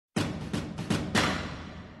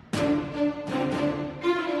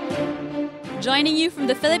Joining you from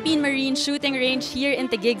the Philippine Marine Shooting Range here in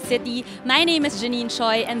Taguig City, my name is Janine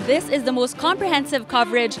Choi, and this is the most comprehensive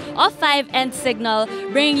coverage of 5 and Signal,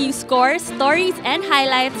 bringing you scores, stories, and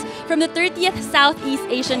highlights from the 30th Southeast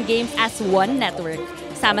Asian Games as one network.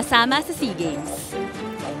 Sama-sama sa SEA Games.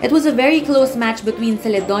 It was a very close match between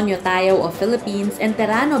Celedonio Tayao of Philippines and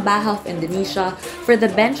Terano Baha of Indonesia for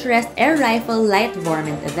the Benchrest Air Rifle Light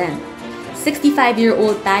Varmint event.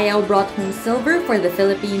 65-year-old Tayao brought home silver for the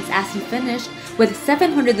Philippines as he finished with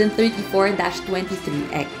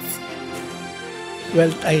 734-23X. Well,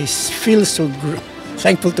 I feel so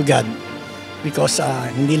thankful to God because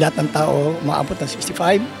hindi lahat ng tao maabot ng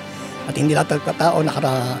 65 at hindi lahat ng tao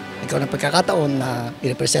nagkaroon ng pagkakataon na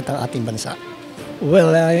i-represent ang ating bansa.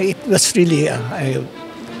 Well, it was really a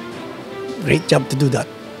great job to do that.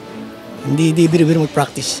 Hindi biro-biro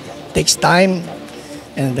mag-practice. It takes time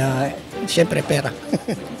and siyempre pera.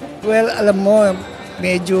 Well, alam mo,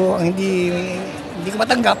 medyo hindi ko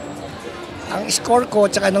matanggap. Ang score ko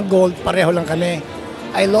at saka ng gold, pareho lang kami.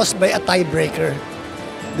 I lost by a tiebreaker.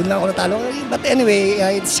 Doon lang ako natalo. But anyway,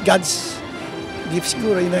 it's God's gift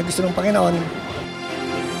siguro. Yun ang gusto ng Panginoon.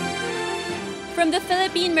 From the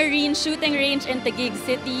Philippine Marine Shooting Range in Taguig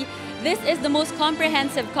City, this is the most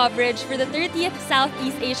comprehensive coverage for the 30th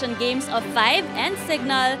Southeast Asian Games of 5 and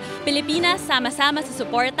Signal. Pilipinas, sama-sama sa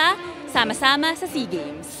suporta, sama-sama sa SEA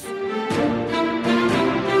Games.